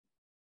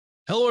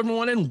Hello,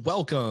 everyone, and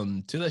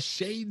welcome to the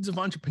Shades of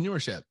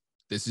Entrepreneurship.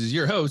 This is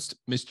your host,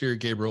 Mr.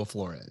 Gabriel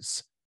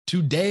Flores.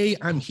 Today,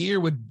 I'm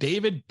here with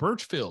David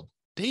Burchfield.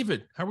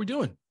 David, how are we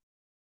doing?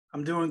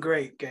 I'm doing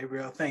great,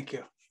 Gabriel. Thank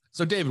you.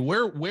 So, David,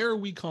 where are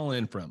we calling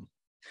in from?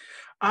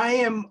 I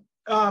am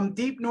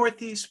deep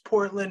northeast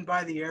Portland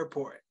by the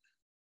airport.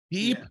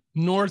 Deep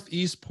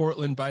northeast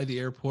Portland by the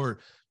airport,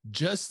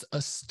 just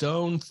a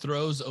stone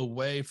throws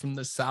away from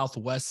the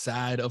southwest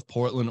side of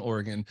Portland,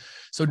 Oregon.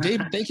 So,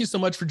 David, thank you so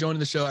much for joining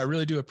the show. I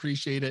really do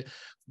appreciate it.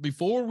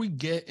 Before we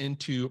get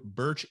into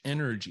Burch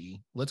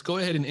Energy, let's go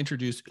ahead and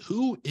introduce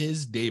who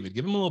is David.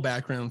 Give him a little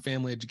background,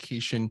 family,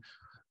 education.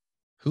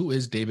 Who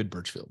is David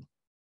Burchfield?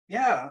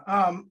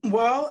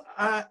 Well,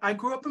 I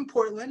grew up in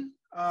Portland.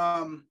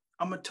 I'm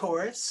a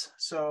Taurus,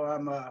 so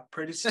I'm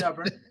pretty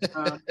stubborn.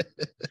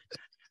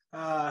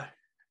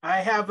 I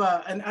have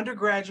an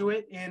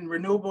undergraduate in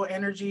renewable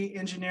energy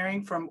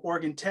engineering from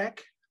Oregon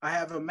Tech. I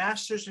have a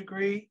master's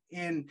degree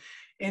in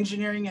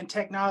engineering and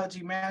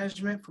technology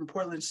management from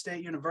Portland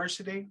State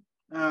University.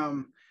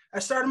 I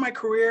started my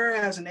career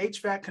as an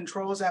HVAC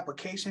controls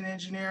application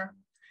engineer,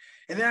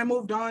 and then I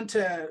moved on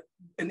to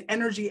an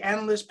energy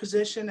analyst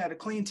position at a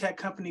clean tech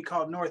company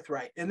called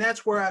Northright, and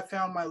that's where I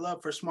found my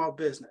love for small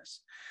business.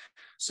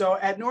 So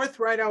at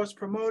Northright, I was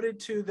promoted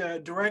to the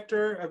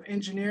director of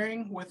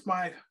engineering with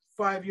my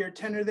 5-year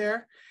tenure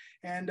there.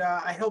 And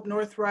I helped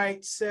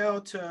Northright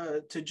sell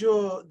to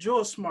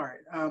Jewel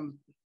Smart.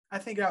 I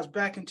think I was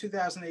back in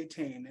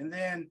 2018. And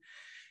then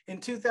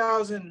in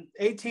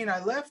 2018,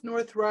 I left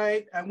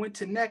Northright. I went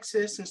to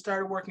Nexus and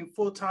started working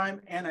full-time,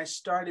 and I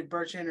started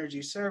Burch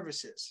Energy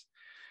Services.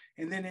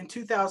 And then in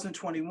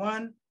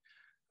 2021,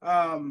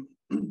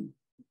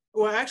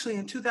 well, actually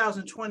in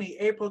 2020,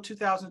 April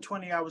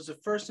 2020, I was the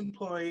first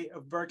employee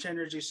of Burch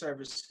Energy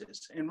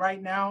Services. And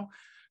right now,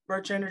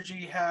 Burch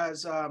Energy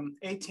has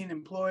 18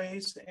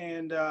 employees,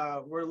 and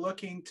we're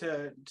looking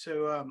to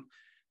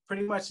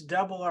pretty much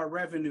double our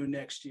revenue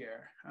next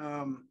year.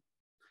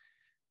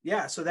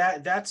 So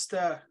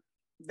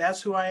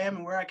that's who I am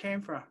and where I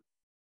came from.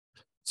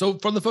 So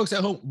for the folks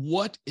at home,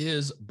 what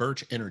is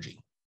Burch Energy?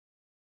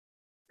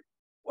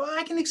 Well,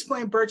 I can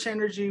explain Burch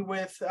Energy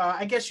with,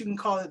 I guess you can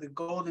call it the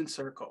golden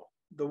circle: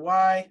 the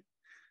why,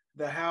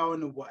 the how,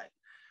 and the what.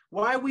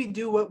 Why we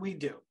do what we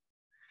do.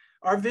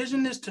 Our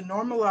vision is to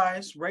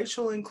normalize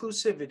racial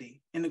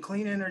inclusivity in the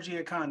clean energy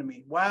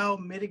economy while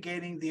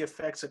mitigating the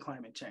effects of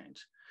climate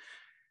change.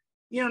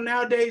 You know,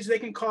 nowadays they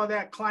can call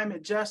that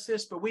climate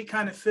justice, but we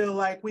kind of feel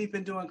like we've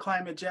been doing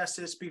climate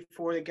justice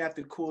before they got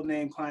the cool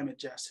name climate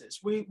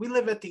justice. We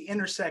live at the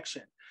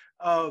intersection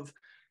of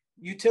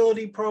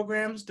utility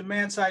programs,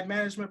 demand side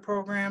management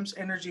programs,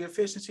 energy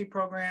efficiency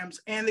programs,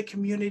 and the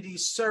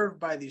communities served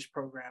by these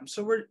programs.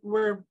 So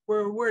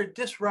we're a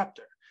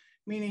disruptor,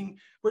 meaning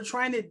we're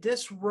trying to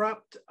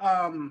disrupt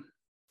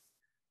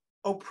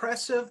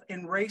oppressive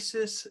and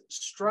racist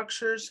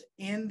structures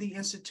in the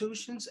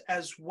institutions,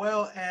 as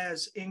well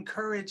as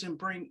encourage and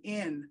bring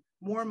in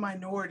more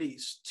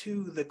minorities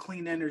to the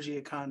clean energy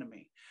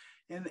economy.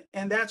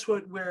 And that's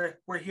what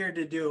we're here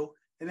to do.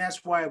 And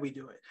that's why we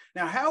do it.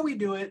 Now, how we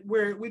do it,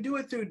 we do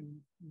it through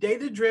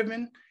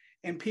data-driven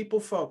and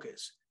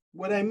people-focused.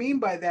 What I mean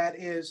by that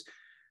is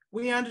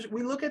we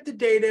look at the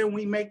data and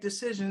we make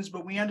decisions,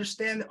 but we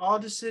understand that all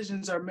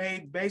decisions are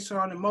made based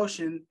on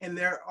emotion, and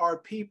there are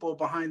people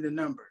behind the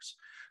numbers.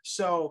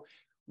 So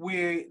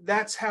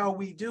that's how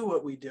we do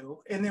what we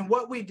do. And then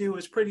what we do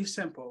is pretty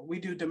simple. We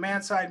do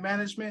demand-side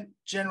management,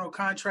 general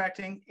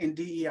contracting, and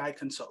DEI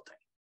consulting.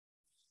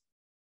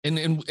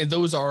 And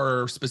those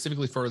are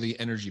specifically for the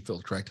energy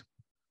field, correct?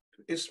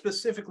 It's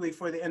specifically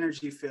for the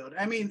energy field.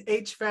 I mean,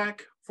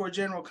 HVAC for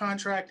general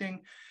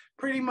contracting,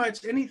 pretty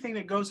much anything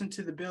that goes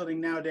into the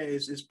building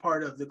nowadays is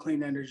part of the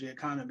clean energy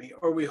economy,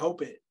 or we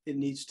hope it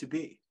needs to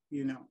be,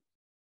 you know.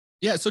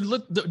 Yeah, so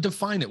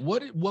define it.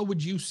 What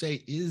would you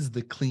say is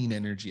the clean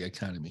energy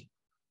economy?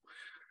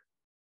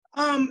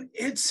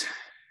 It's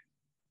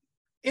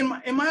in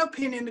my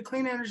opinion, the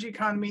clean energy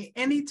economy,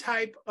 any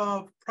type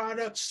of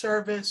product,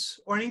 service,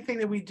 or anything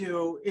that we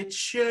do, it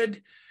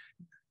should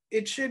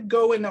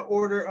go in the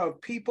order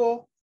of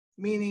people,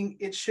 meaning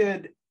it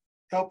should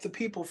help the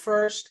people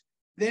first,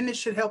 then it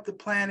should help the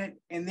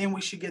planet, and then we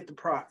should get the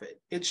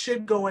profit. It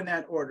should go in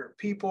that order: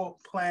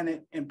 people,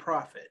 planet, and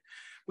profit.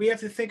 We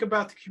have to think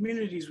about the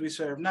communities we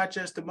serve, not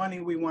just the money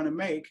we want to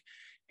make,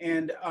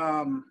 and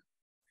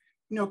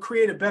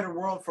create a better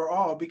world for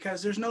all,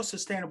 because there's no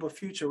sustainable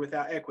future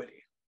without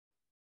equity.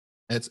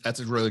 That's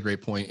a really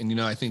great point. And,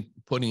 I think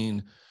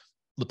putting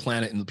the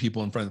planet and the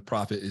people in front of the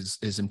profit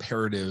is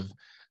imperative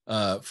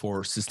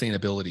for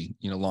sustainability,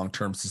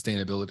 long-term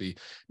sustainability.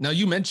 Now,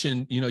 you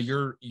mentioned,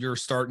 you're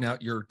starting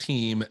out your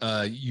team.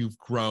 You've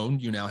grown.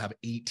 You now have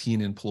 18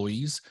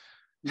 employees.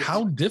 Yes.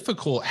 How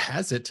difficult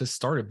has it to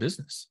start a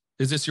business?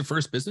 Is this your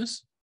first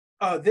business?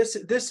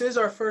 This is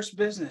our first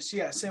business,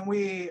 yes. And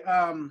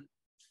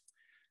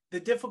the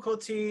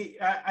difficulty,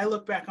 I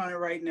look back on it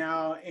right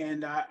now,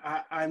 and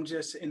I'm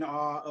just in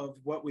awe of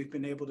what we've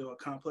been able to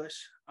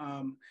accomplish.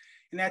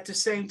 And at the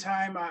same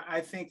time,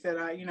 I think that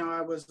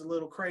I was a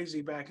little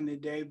crazy back in the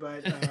day,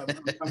 but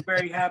I'm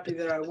very happy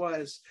that I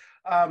was.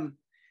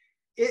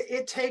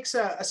 It takes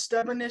a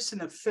stubbornness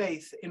and a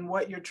faith in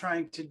what you're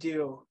trying to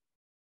do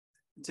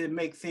to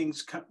make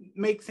things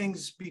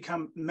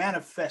become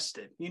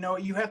manifested.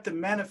 You have to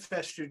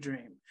manifest your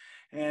dream.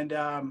 And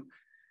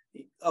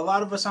a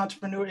lot of us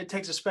entrepreneurs, it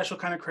takes a special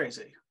kind of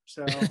crazy.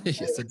 So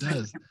yes, it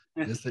does.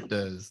 Yes, it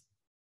does.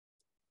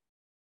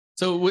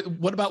 So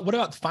what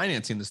about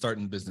financing the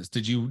starting business?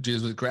 Did you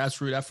with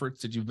grassroots efforts?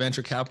 Did you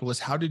venture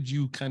capitalists? How did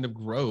you kind of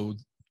grow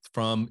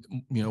from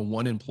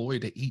one employee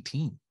to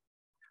 18?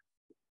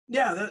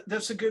 Yeah,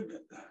 it's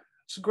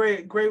a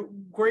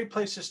great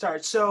place to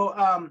start.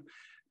 So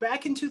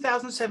back in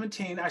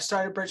 2017, I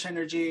started Burch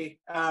Energy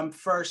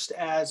first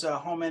as a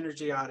home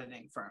energy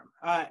auditing firm.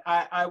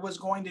 I was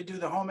going to do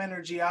the home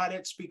energy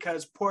audits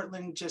because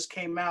Portland just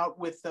came out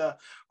with the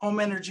home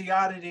energy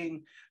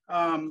auditing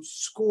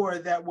score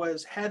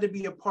that had to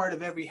be a part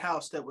of every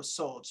house that was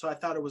sold. So I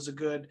thought it was a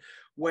good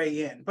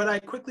way in. But I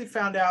quickly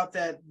found out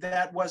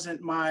that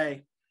wasn't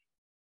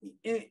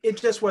it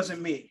just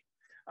wasn't me.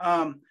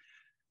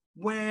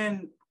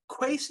 When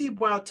Kwesi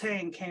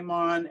Boateng came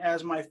on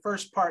as my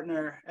first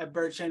partner at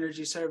Burch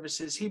Energy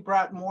Services, he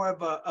brought more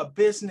of a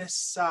business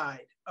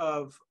side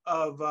of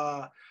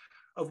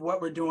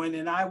what we're doing,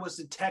 and I was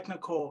the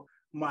technical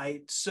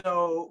might.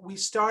 So we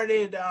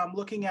started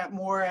looking at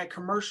more at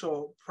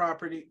commercial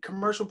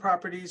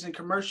properties and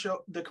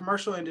the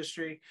commercial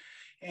industry,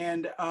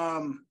 and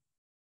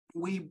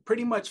we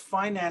pretty much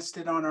financed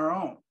it on our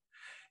own.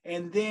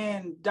 And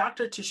then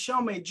Dr.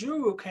 Tashome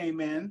Juru came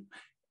in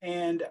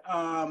and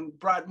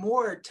brought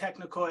more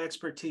technical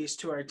expertise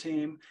to our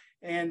team.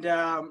 And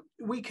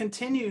we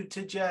continued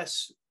to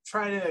just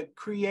try to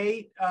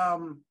create,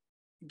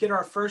 get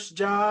our first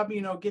job,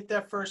 get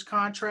that first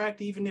contract.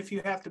 Even if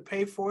you have to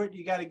pay for it,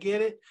 you got to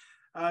get it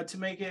to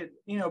make it,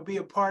 be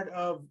a part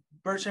of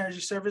Burch Energy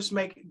Service,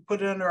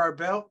 put it under our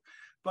belt.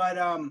 But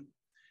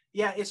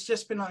yeah,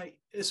 it's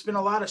been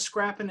a lot of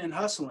scrapping and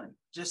hustling,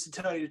 just to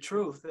tell you the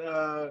truth,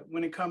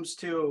 when it comes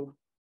to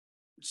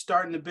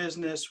starting the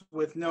business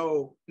with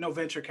no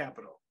venture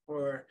capital.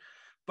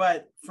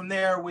 But from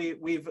there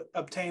we've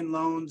obtained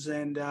loans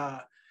and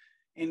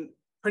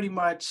pretty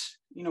much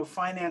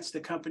financed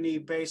the company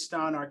based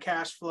on our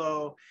cash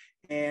flow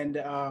and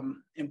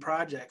in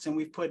projects, and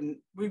we've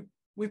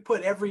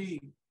put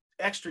every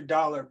extra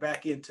dollar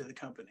back into the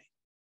company.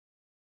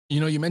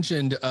 You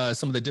mentioned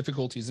some of the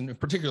difficulties, and in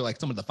particular, like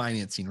some of the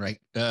financing, right?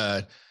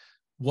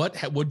 What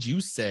would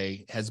you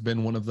say has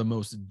been one of the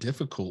most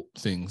difficult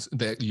things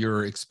that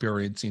you're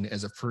experiencing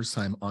as a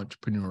first-time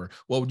entrepreneur?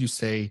 What would you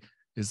say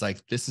is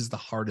like, this is the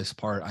hardest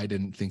part I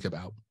didn't think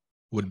about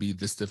would be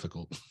this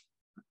difficult?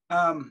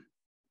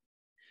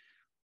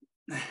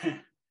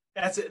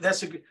 That's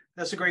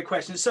a great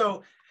question.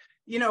 So,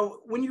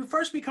 when you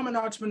first become an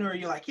entrepreneur,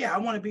 you're like, yeah, I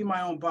want to be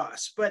my own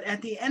boss. But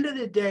at the end of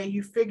the day,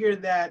 you figure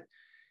that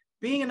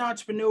being an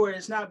entrepreneur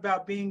is not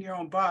about being your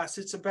own boss.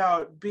 It's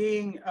about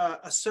being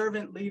a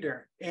servant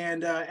leader.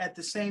 And at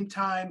the same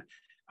time,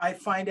 I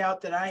find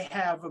out that I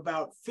have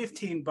about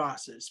 15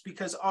 bosses,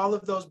 because all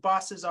of those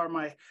bosses are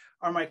my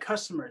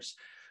customers.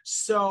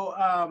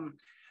 So,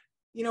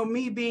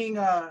 me being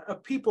a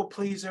people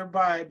pleaser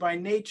by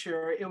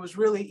nature, it was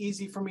really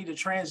easy for me to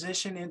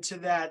transition into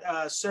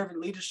that servant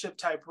leadership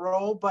type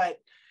role. But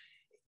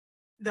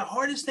the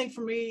hardest thing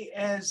for me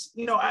is,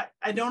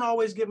 I don't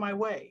always get my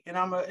way, and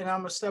I'm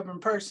a stubborn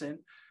person,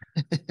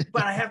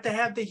 but I have to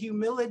have the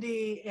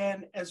humility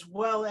and as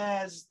well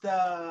as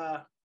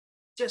the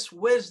just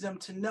wisdom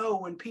to know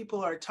when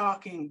people are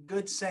talking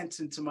good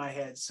sense into my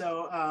head.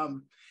 So,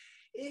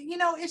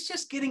 it's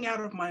just getting out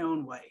of my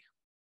own way.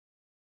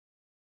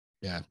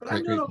 Yeah, but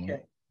I'm doing okay.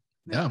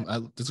 Yeah,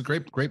 that's a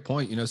great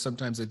point.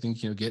 Sometimes I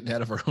think, getting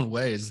out of our own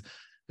way is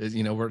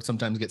we're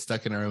sometimes get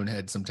stuck in our own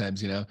head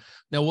sometimes,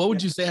 Now, what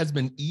would you say has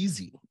been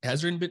easy?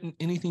 Has there been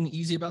anything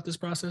easy about this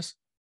process?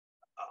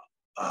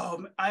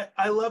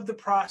 I love the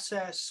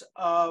process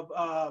of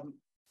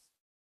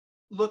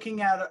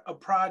looking at a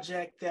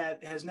project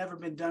that has never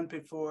been done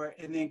before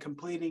and then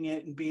completing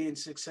it and being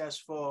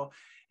successful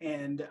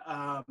and,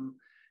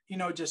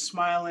 just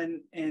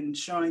smiling and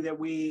showing that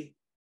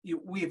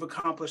we've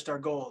accomplished our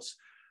goals.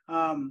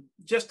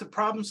 Just the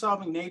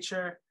problem-solving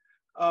nature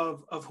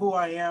of who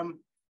I am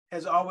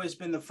has always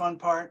been the fun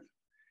part.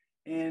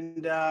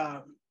 And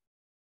that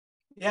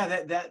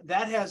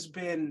has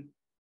been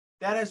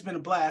a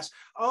blast.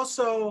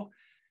 Also,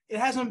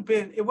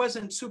 it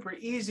wasn't super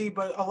easy,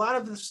 but a lot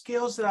of the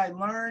skills that I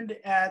learned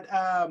at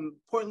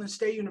Portland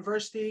State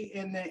University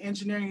in the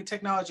engineering and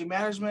technology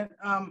management,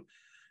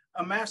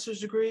 a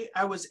master's degree,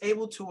 I was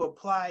able to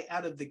apply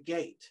out of the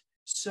gate.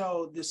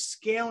 So the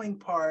scaling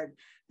part,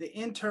 the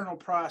internal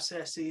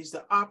processes,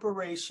 the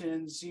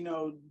operations,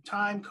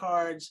 time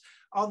cards,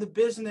 all the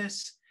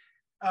business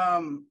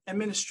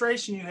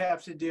administration you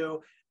have to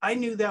do, I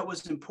knew that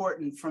was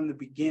important from the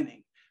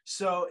beginning.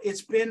 So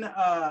it's been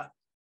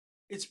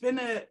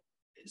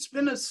it's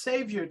been a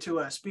savior to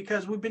us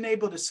because we've been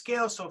able to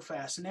scale so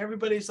fast. And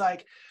everybody's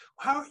like,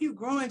 how are you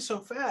growing so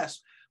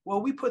fast?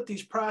 Well, we put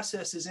these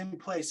processes in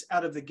place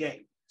out of the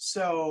gate.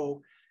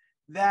 So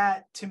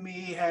that to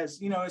me has,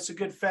 it's a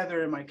good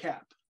feather in my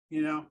cap,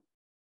 Yeah.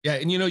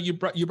 And, you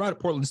brought up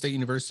Portland State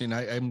University, and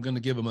I'm going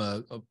to give them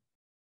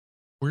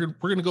we're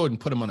going to go ahead and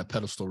put them on a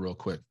pedestal real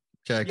quick.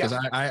 Okay. Because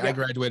I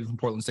graduated from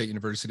Portland State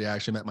University. I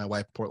actually met my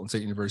wife at Portland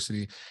State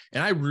University,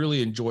 and I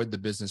really enjoyed the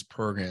business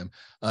program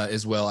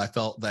as well. I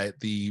felt that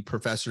the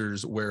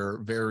professors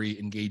were very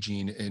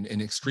engaging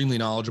and extremely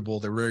knowledgeable.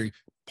 They're very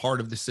part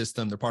of the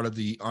system. They're part of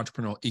the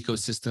entrepreneurial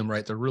ecosystem,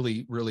 right? They're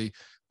really, really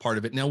part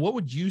of it. Now, what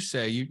would you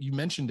say, you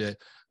mentioned it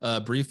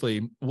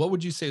briefly, what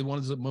would you say one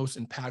of the most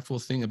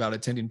impactful thing about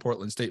attending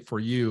Portland State for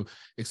you,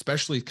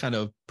 especially kind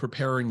of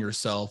preparing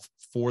yourself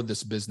for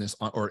this business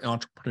or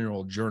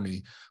entrepreneurial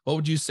journey? What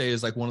would you say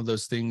is like one of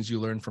those things you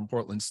learned from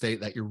Portland State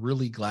that you're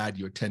really glad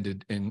you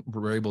attended and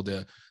were able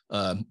to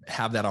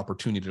have that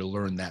opportunity to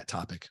learn that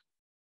topic?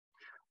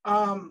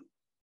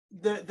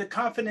 The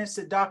confidence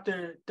that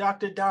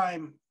Dr.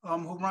 Dime,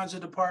 who runs the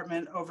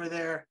department over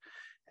there,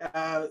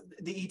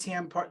 the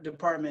ETM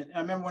department. I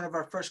remember one of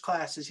our first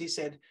classes, he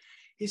said,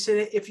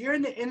 if you're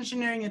in the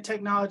engineering and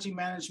technology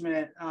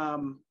management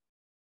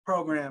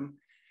program,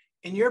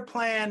 and your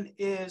plan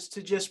is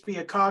to just be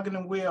a cog in the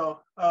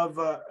wheel of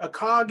a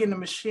cog in the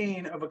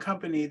machine of a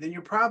company, then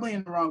you're probably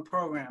in the wrong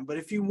program. But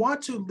if you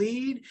want to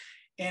lead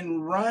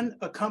and run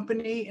a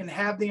company and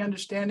have the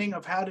understanding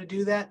of how to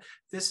do that,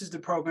 this is the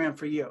program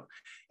for you.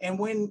 And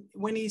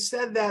when he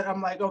said that,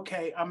 I'm like,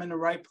 okay, I'm in the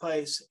right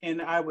place.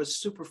 And I was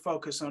super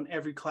focused on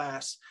every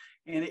class.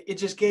 And it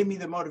just gave me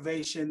the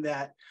motivation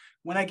that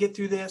when I get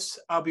through this,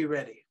 I'll be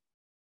ready.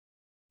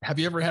 Have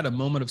you ever had a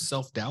moment of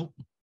self-doubt?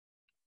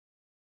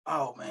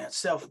 Oh man,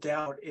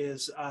 self-doubt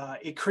is,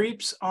 it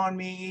creeps on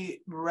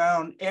me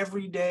around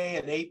every day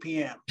at 8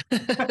 p.m.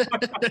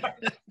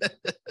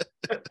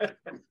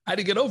 How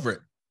do you get over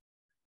it?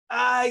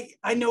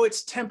 I know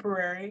it's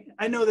temporary.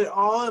 I know that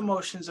all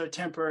emotions are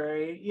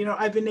temporary.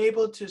 I've been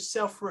able to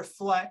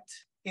self-reflect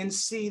and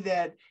see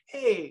that,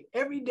 hey,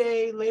 every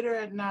day later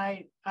at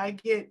night, I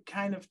get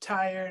kind of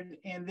tired.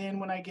 And then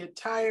when I get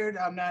tired,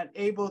 I'm not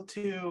able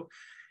to,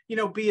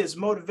 be as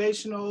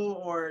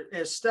motivational or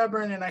as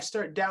stubborn. And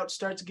doubt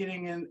starts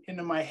getting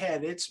into my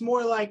head. It's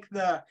more like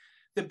the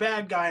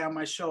bad guy on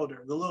my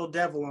shoulder, the little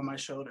devil on my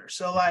shoulder.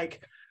 So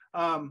like,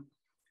 I'm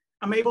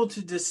able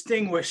to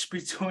distinguish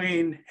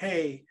between,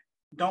 hey,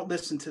 don't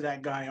listen to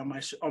that guy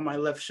on my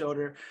left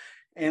shoulder,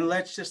 and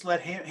let's just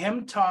let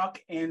him talk,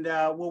 and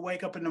we'll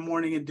wake up in the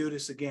morning and do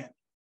this again.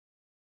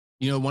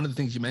 One of the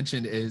things you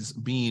mentioned is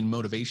being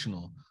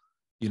motivational.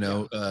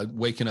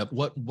 Waking up.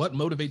 What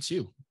motivates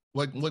you?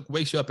 What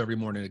wakes you up every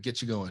morning to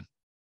get you going?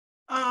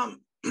 I've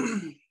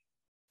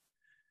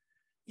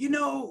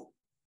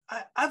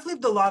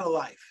lived a lot of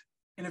life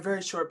in a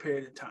very short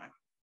period of time.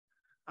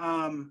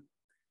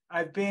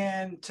 I've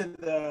been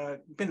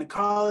to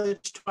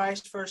college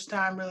twice. First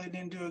time, really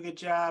didn't do a good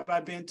job.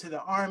 I've been to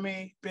the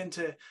Army, been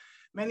to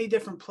many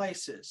different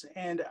places.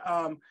 And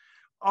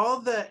all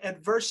the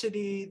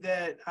adversity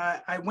that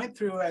I went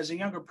through as a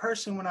younger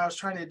person when I was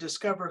trying to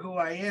discover who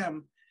I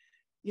am,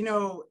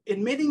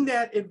 admitting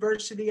that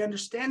adversity,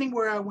 understanding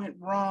where I went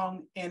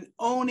wrong, and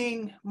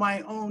owning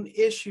my own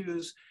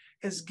issues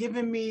has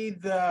given me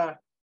the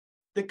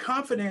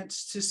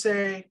confidence to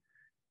say,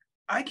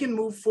 I can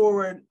move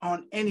forward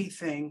on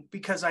anything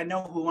because I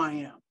know who I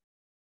am.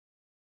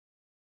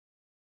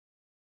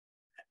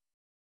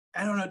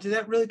 I don't know.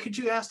 Could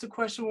you ask the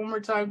question one more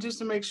time just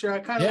to make sure I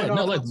kind of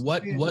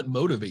what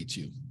motivates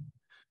you?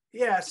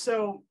 Yeah.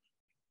 So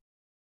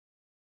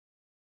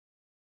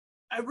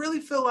I really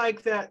feel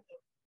like that.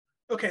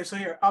 Okay. So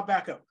here, I'll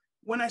back up.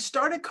 When I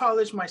started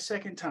college my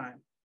second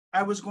time,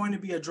 I was going to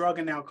be a drug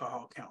and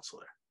alcohol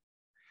counselor.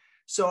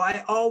 So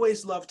I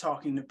always loved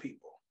talking to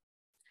people.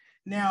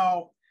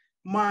 Now,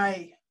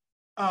 my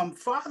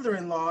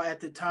father-in-law at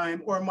the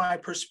time, or my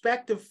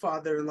prospective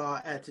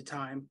father-in-law at the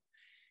time,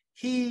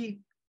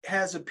 he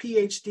has a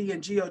PhD in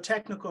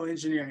geotechnical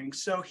engineering.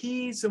 So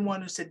he's the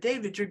one who said,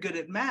 David, you're good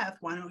at math.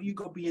 Why don't you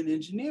go be an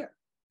engineer?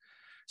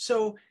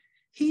 So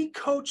he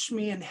coached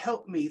me and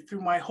helped me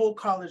through my whole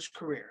college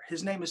career.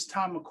 His name is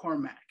Tom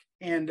McCormack.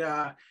 And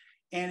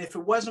if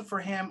it wasn't for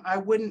him, I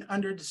wouldn't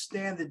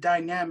understand the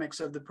dynamics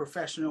of the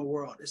professional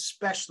world,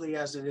 especially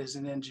as it is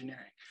in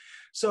engineering.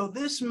 So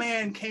this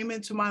man came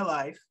into my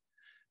life,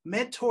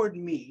 mentored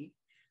me,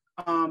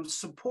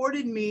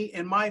 supported me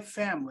and my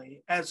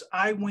family as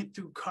I went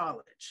through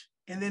college.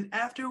 And then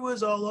after it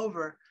was all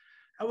over,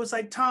 I was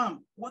like,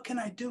 Tom, what can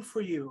I do for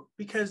you?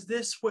 Because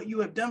what you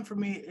have done for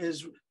me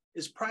is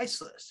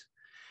priceless.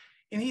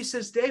 And he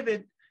says,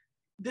 David,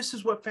 this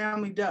is what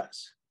family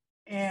does.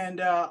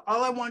 And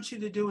all I want you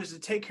to do is to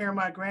take care of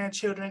my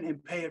grandchildren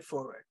and pay it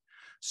forward.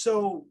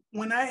 So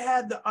when I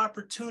had the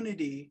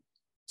opportunity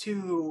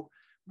to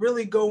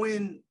really go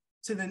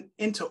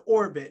into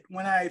orbit,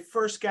 when I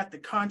first got the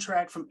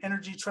contract from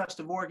Energy Trust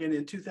of Oregon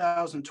in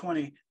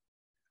 2020,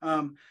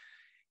 and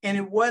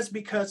it was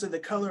because of the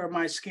color of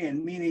my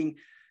skin, meaning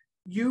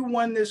you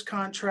won this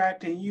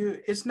contract, and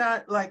it's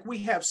not like we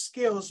have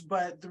skills,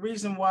 but the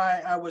reason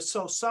why I was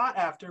so sought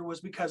after was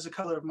because of the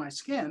color of my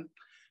skin.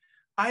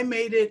 I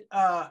made it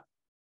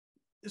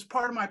as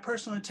part of my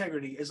personal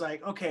integrity. Is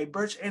like, okay,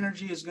 Burch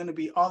Energy is going to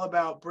be all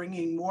about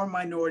bringing more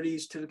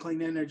minorities to the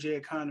clean energy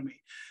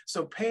economy.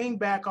 So paying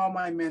back all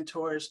my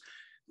mentors,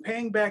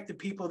 paying back the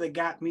people that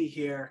got me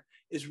here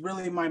is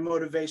really my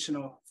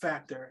motivational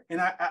factor. And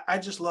I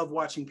just love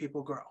watching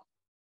people grow.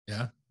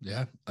 Yeah.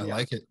 I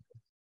like it.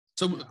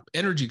 So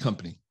energy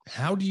company,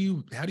 how do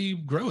you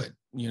grow it?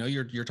 You know,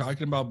 you're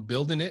talking about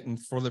building it and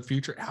for the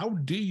future. How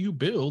do you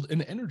build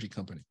an energy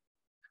company?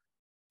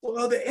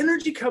 Well, the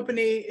energy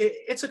company,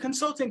 it's a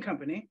consulting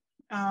company,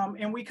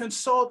 and we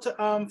consult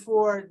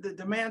for the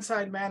demand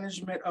side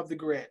management of the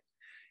grid.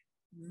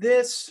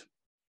 This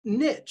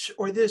niche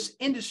or this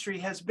industry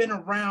has been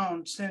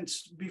around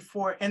since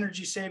before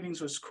energy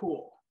savings was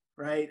cool,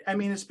 right? I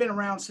mean, it's been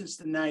around since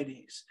the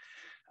 90s.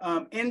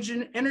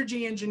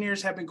 Energy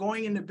engineers have been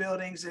going into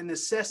buildings and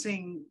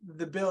assessing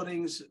the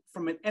buildings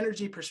from an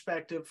energy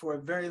perspective for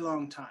a very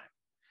long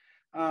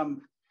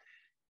time.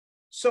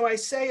 So I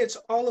say it's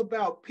all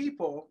about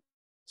people.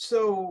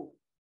 So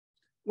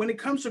when it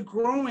comes to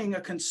growing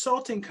a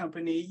consulting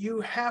company,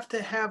 you have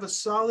to have a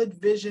solid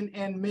vision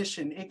and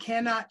mission. It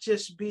cannot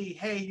just be,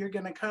 hey, you're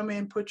going to come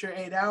in, put your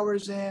 8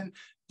 hours in,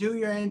 do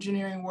your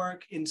engineering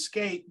work and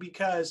skate,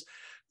 because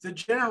the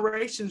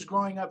generations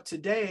growing up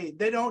today,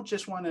 they don't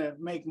just want to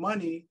make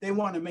money, they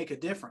want to make a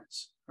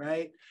difference,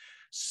 right?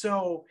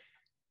 So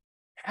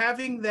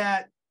having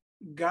that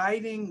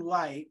guiding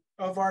light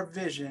of our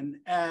vision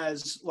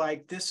as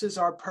like, this is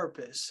our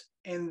purpose,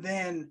 and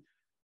then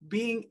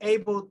being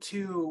able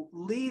to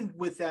lead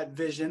with that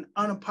vision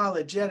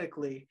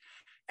unapologetically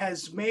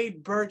has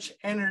made Burch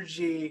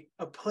Energy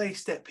a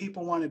place that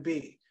people want to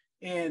be.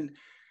 And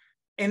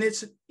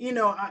it's, you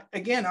know,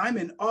 I'm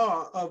in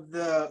awe of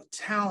the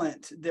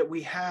talent that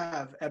we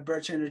have at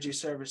Burch Energy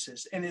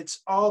Services. And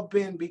it's all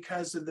been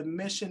because of the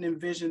mission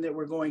and vision that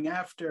we're going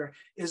after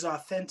is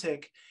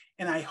authentic.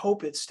 And I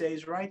hope it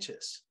stays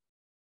righteous.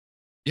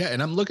 Yeah.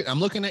 And I'm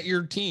looking at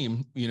your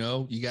team. You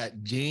know, you got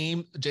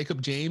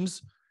Jacob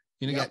James,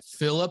 you know, you got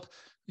Philip,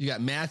 you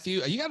got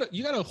Matthew, you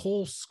got a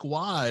whole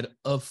squad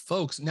of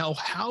folks. Now,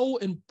 how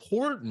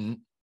important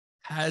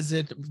has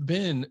it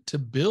been to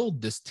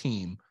build this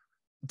team?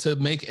 To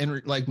make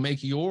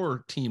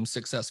your team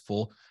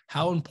successful?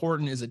 How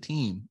important is a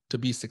team to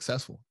be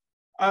successful?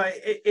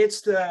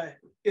 It's the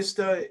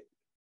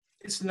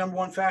number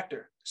one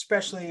factor,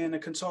 especially in a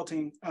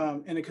consulting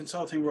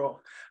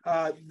role.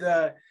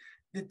 The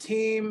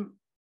team,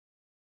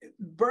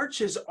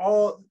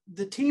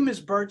 the team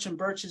is Burch, and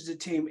Burch is the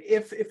team.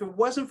 If it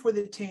wasn't for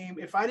the team,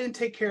 if I didn't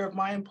take care of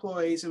my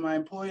employees, and my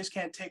employees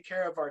can't take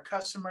care of our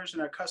customers,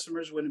 and our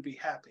customers wouldn't be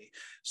happy.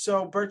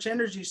 So Burch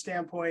Energy's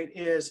standpoint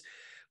is,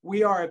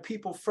 we are a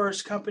people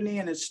first company,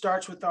 and it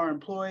starts with our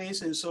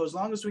employees. And so as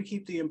long as we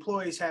keep the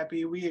employees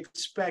happy, we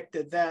expect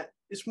that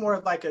it's more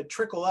like a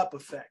trickle up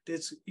effect.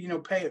 It's, you know,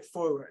 pay it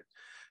forward.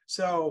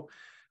 So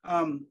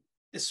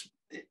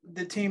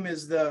the team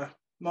is the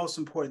most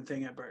important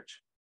thing at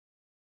Burch.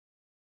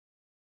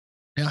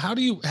 Now, how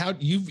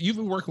you've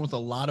been working with a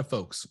lot of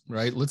folks,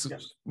 right?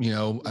 You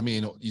know, I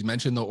mean, you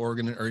mentioned the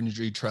Oregon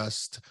Energy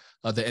Trust,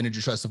 the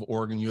Energy Trust of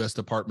Oregon, U.S.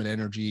 Department of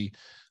Energy,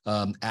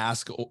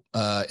 Ask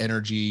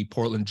Energy,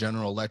 Portland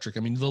General Electric. I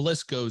mean, the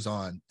list goes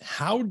on.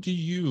 How do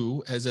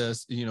you, as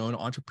an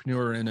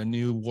entrepreneur in a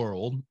new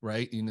world,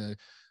 right, in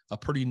a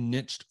pretty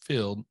niched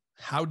field,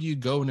 how do you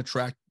go and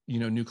attract,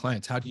 new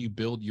clients? How do you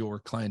build your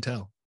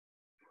clientele?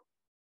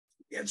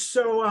 Yeah,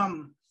 so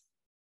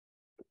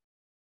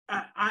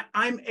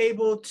I'm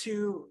able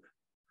to.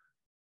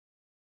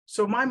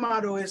 So my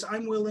motto is,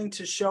 I'm willing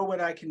to show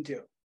what I can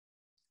do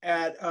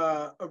at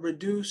a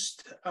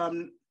reduced.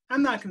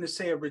 I'm not going to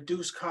say a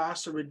reduced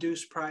cost or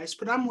reduced price,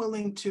 but I'm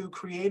willing to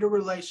create a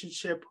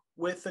relationship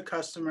with the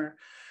customer,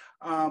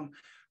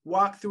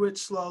 walk through it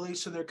slowly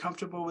so they're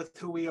comfortable with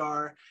who we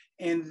are,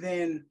 and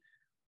then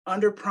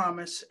under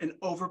promise and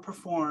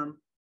overperform,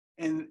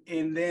 and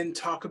then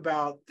talk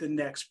about the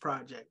next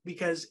project.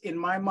 Because in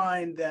my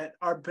mind, that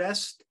our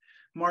best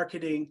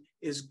marketing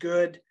is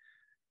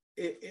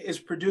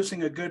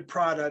producing a good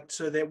product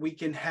so that we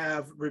can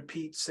have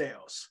repeat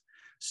sales.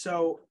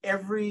 So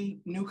every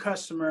new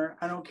customer,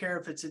 I don't care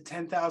if it's a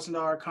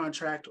 $10,000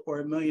 contract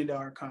or $1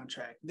 million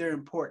contract, they're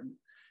important,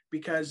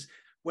 because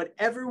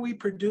whatever we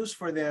produce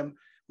for them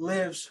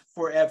lives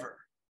forever.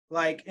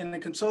 Like in the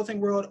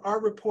consulting world, our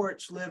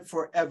reports live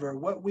forever.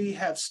 What we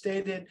have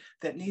stated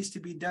that needs to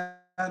be done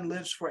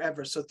lives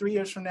forever. So 3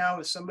 years from now,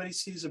 if somebody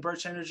sees a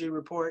Burch Energy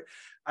report,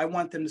 I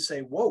want them to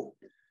say, whoa,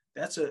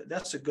 that's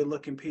a good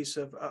looking piece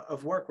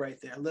of work right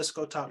there. Let's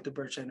go talk to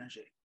Burch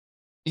Energy.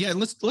 Yeah, and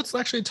let's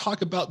actually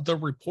talk about the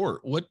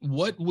report.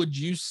 What would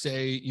you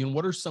say,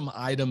 what are some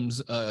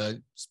items a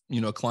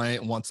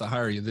client wants to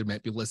hire you, they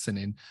might be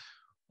listening.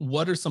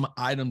 What are some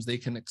items they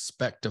can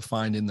expect to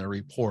find in the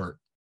report?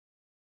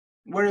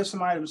 What are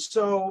some items?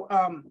 So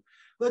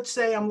let's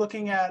say I'm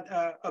looking at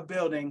a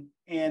building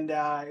and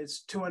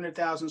it's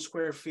 200,000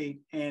 square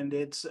feet and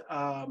it's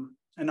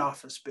an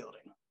office building.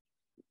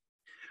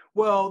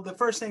 Well, the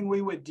first thing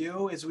we would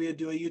do is we would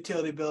do a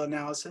utility bill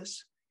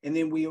analysis, and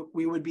then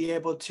we would be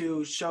able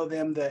to show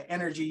them the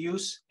energy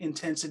use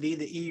intensity,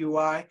 the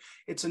EUI.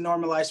 It's a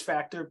normalized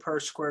factor per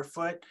square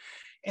foot.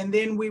 And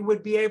then we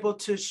would be able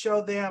to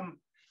show them,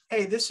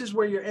 hey, this is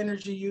where your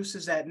energy use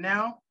is at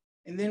now.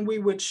 And then we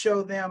would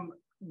show them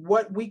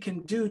what we can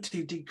do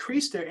to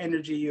decrease their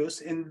energy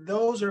use. And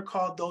those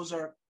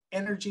are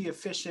energy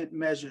efficient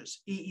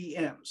measures,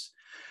 EEMs.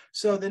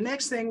 So the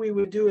next thing we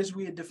would do is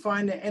we would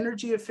define the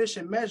energy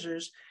efficient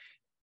measures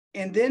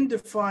and then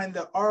define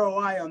the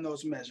ROI on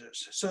those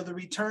measures. So the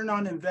return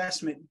on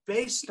investment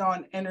based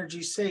on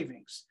energy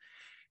savings.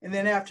 And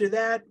then after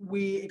that,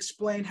 we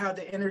explain how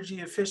the energy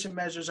efficient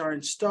measures are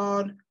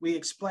installed. We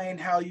explain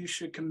how you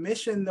should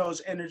commission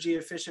those energy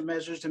efficient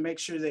measures to make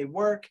sure they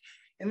work.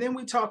 And then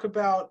we talk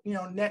about,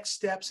 next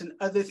steps and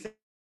other things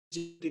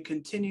to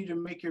continue to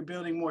make your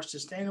building more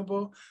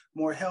sustainable,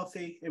 more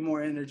healthy, and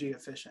more energy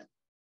efficient.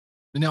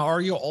 Now,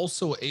 are you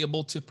also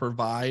able to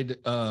provide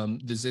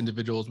these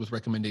individuals with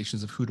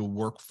recommendations of who to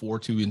work for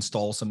to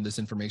install some of this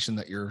information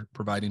that you're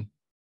providing?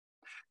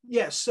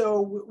 Yes,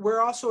 so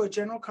we're also a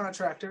general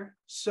contractor.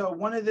 So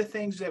one of the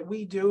things that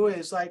we do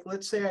is, like,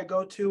 let's say I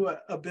go to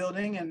a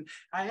building and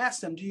I ask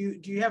them, do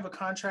you have a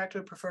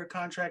contractor, preferred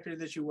contractor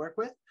that you work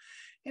with?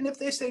 And if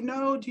they say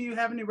no, do you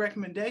have any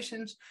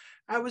recommendations?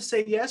 I would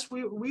say yes,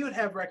 we would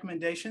have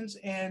recommendations.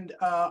 And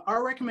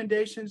our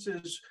recommendations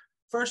is,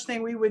 first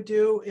thing we would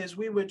do is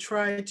we would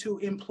try to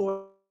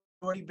employ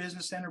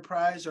business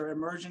enterprise or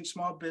emerging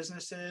small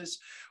businesses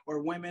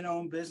or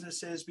women-owned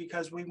businesses,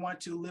 because we want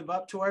to live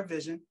up to our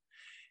vision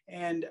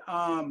and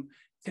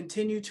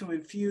continue to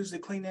infuse the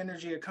clean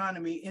energy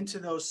economy into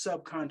those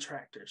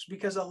subcontractors.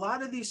 Because a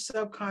lot of these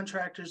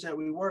subcontractors that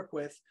we work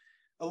with,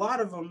 a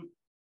lot of them,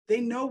 they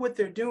know what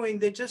they're doing.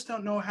 They just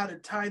don't know how to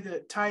tie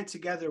it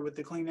together with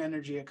the clean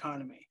energy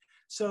economy.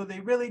 So they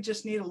really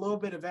just need a little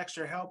bit of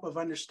extra help of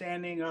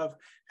understanding of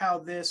how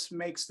this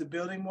makes the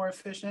building more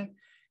efficient.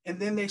 And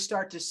then they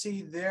start to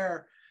see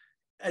their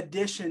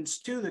additions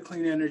to the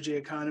clean energy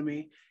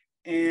economy.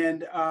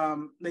 And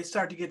they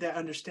start to get that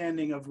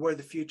understanding of where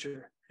the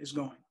future is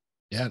going.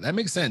 Yeah, that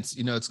makes sense.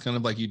 It's kind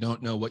of like you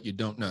don't know what you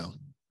don't know,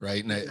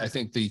 right? And I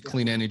think the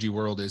clean energy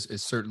world is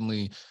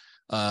certainly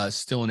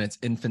still in its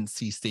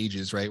infancy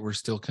stages, right? We're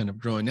still kind of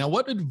growing. Now,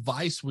 what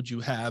advice would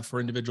you have for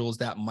individuals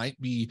that might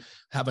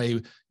have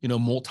a,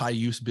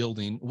 multi-use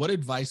building? What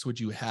advice would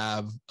you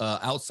have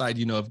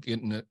outside, of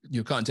getting,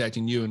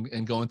 contacting you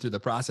and going through the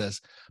process?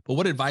 But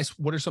what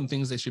are some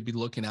things they should be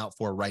looking out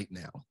for right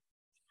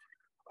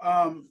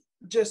now?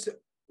 Just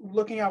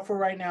looking out for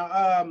right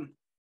now.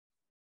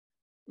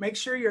 Make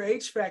sure your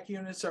HVAC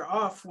units are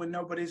off when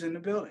nobody's in the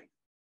building.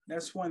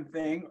 That's one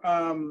thing.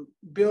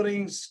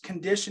 Buildings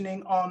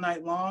conditioning all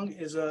night long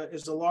is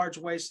a large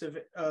waste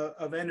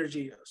of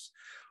energy use.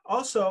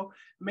 Also,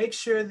 make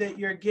sure that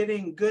you're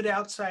getting good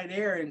outside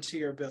air into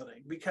your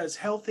building, because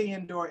healthy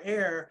indoor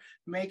air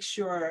makes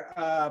your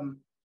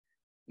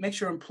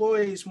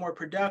employees more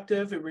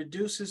productive. It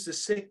reduces the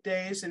sick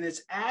days, and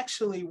it's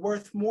actually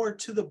worth more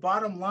to the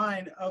bottom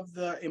line of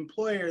the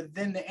employer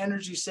than the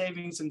energy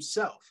savings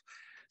themselves.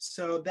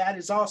 So that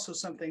is also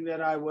something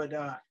that I would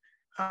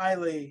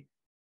highly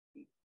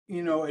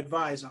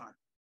advise on.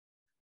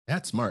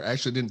 That's smart. I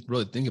actually didn't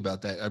really think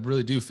about that. I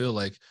really do feel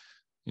like,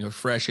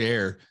 fresh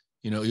air,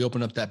 you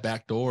open up that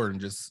back door and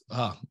just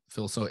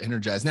feel so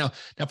energized. Now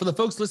for the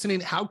folks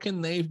listening, how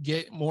can they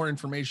get more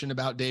information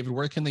about David?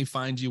 Where can they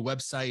find you?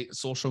 Website,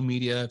 social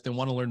media? If they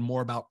want to learn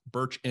more about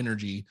Burch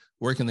Energy,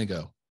 where can they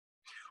go?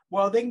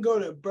 Well, they can go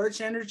to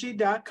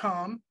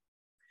burchenergy.com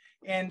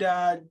and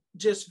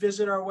just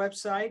visit our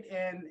website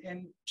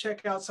and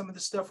check out some of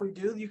the stuff we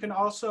do. You can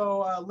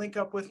also link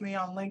up with me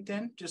on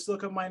LinkedIn. Just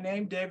look up my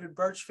name, David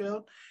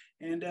Burchfield,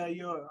 and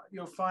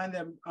you'll find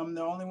that I'm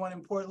the only one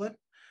in Portland.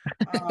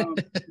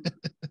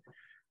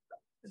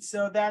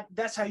 So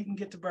that's how you can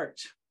get to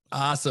Burch.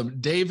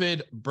 Awesome.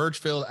 David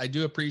Burchfield, I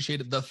do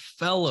appreciate it. The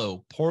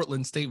fellow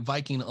Portland State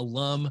Viking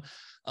alum.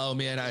 Oh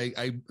man,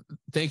 I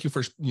thank you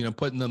for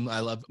putting them. I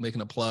love making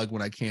a plug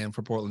when I can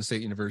for Portland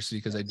State University,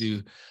 because I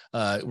do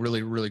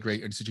really, really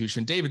great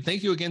institution. David,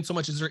 thank you again so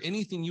much. Is there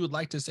anything you would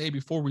like to say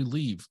before we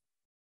leave?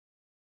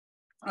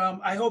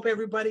 I hope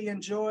everybody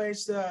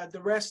enjoys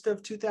the rest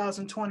of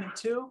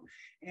 2022,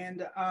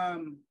 and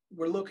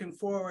we're looking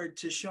forward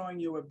to showing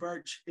you what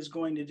Burch is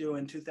going to do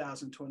in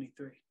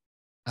 2023.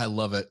 I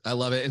love it. I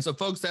love it. And so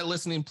folks that are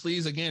listening,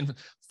 please, again,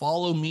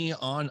 follow me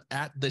on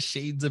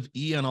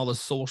 @TheShadesOfE on all the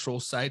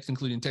social sites,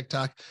 including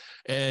TikTok.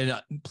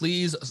 And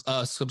please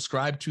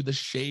subscribe to the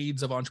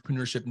Shades of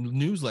Entrepreneurship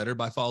newsletter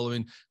by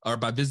following or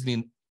by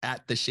visiting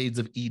at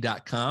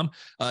theshadesofE.com.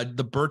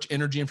 The Burch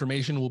Energy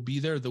information will be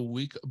there the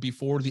week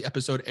before the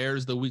episode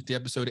airs, the week the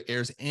episode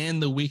airs,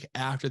 and the week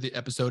after the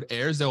episode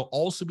airs. There'll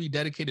also be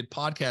dedicated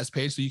podcast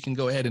page, so you can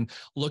go ahead and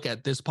look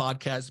at this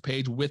podcast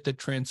page with the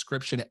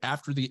transcription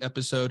after the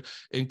episode,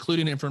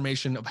 including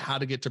information of how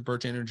to get to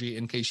Burch Energy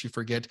in case you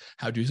forget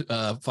how to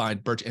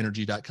find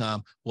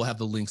burchenergy.com. We'll have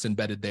the links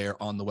embedded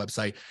there on the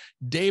website.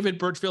 David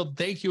Burchfield,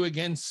 thank you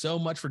again so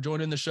much for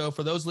joining the show.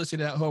 For those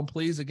listening at home,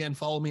 please again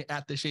follow me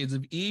at The Shades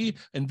of E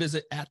and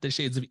visit at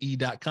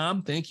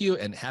theshadesofE.com. Thank you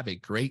and have a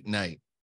great night.